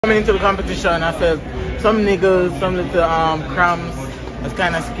Coming into the competition, I felt some niggles, some little cramps. I was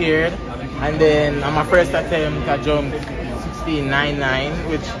kind of scared. And then on my first attempt, I jumped 16.99,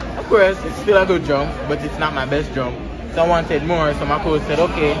 which of course it's still a good jump, but it's not my best jump. So I wanted more. So my coach said,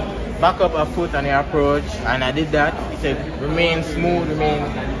 okay, back up a foot on your approach, and I did that. He said, remain smooth,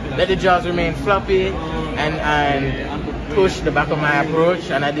 let the jaws remain floppy, and push the back of my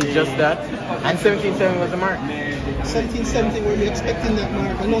approach, and I did just that. And 17.7 was the mark. 17.70, were you expecting that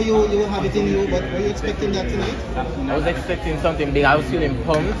mark? I know you have it in you, but were you expecting that tonight? I was expecting something big. I was feeling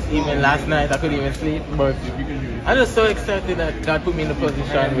pumped. Even last night I couldn't even sleep, but I'm just so excited that God put me in the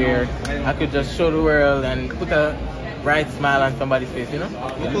position where I could just show the world and put a bright smile on somebody's face, you know?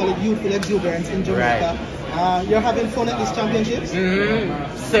 We call it youthful exuberance in Jamaica. Right. You're having fun at these championships?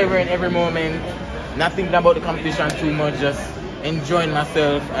 Savoring every moment, not thinking about the competition too much, just enjoying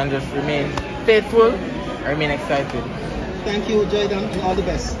myself and just remain faithful. I remain excited. Thank you, Jaydon, and all the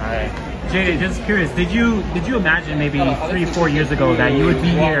best. All right. Jay, just curious, did you imagine maybe 3-4 years ago that you would be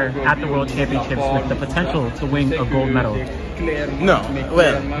here at the World Championships with the potential to win a gold medal? No.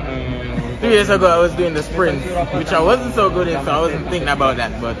 Well, 3 years ago I was doing the sprint, which I wasn't so good in, so I wasn't thinking about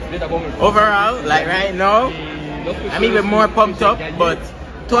that. But overall, like right now, I'm even more pumped up, but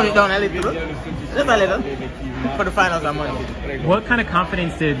tone it down a little. Just a little. For the finals on Monday. What kind of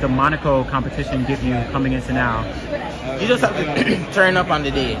confidence did the Monaco competition give you coming into now? You just have to turn up on the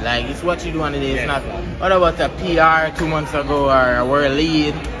day. Like, it's what you do on the day. It's not what about a PR 2 months ago or a world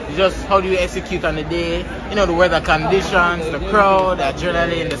lead. It's just how do you execute on the day. You know, the weather conditions, the crowd, the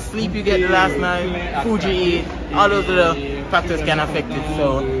adrenaline, the sleep you get the last night, food you eat, all those little factors can affect it.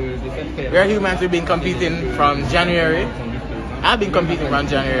 So we're humans. We've been competing from January. I've been competing from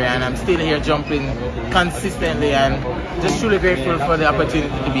January, and I'm still here jumping consistently, and just truly grateful for the opportunity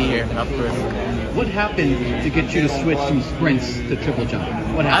to be here, of course. What happened to get you to switch from sprints to triple jump?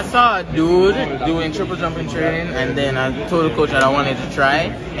 What happened? I saw a dude doing triple jumping training, and then I told the coach that I wanted to try,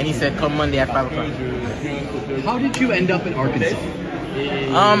 and he said come Monday at 5 o'clock. How did you end up in Arkansas?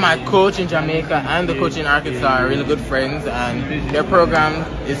 My coach in Jamaica and the coach in Arkansas are really good friends, and their program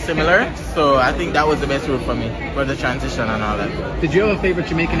is similar, so I think that was the best route for me for the transition and all that. Did you have a favorite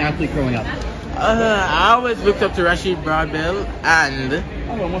Jamaican athlete growing up? I always looked up to Rashid Broadbell and the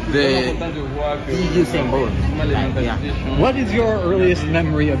Usain Bolt. Yeah. What is your earliest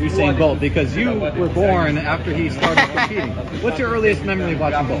memory of Usain Bolt? Because you were born after he started competing. What's your earliest memory of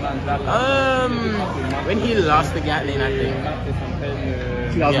watching Bolt? When he lost the Gatlin, I think.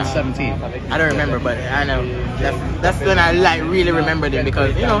 2017. Yeah. I don't remember, but I know that's when I really remembered him,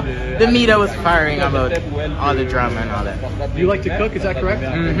 because you know the media was firing about all the drama and all that. Do you like to cook? Is that correct?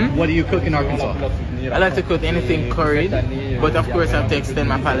 Mm-hmm. What do you cook in Arkansas? I like to cook anything curried, but of course I have to extend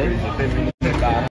my palate.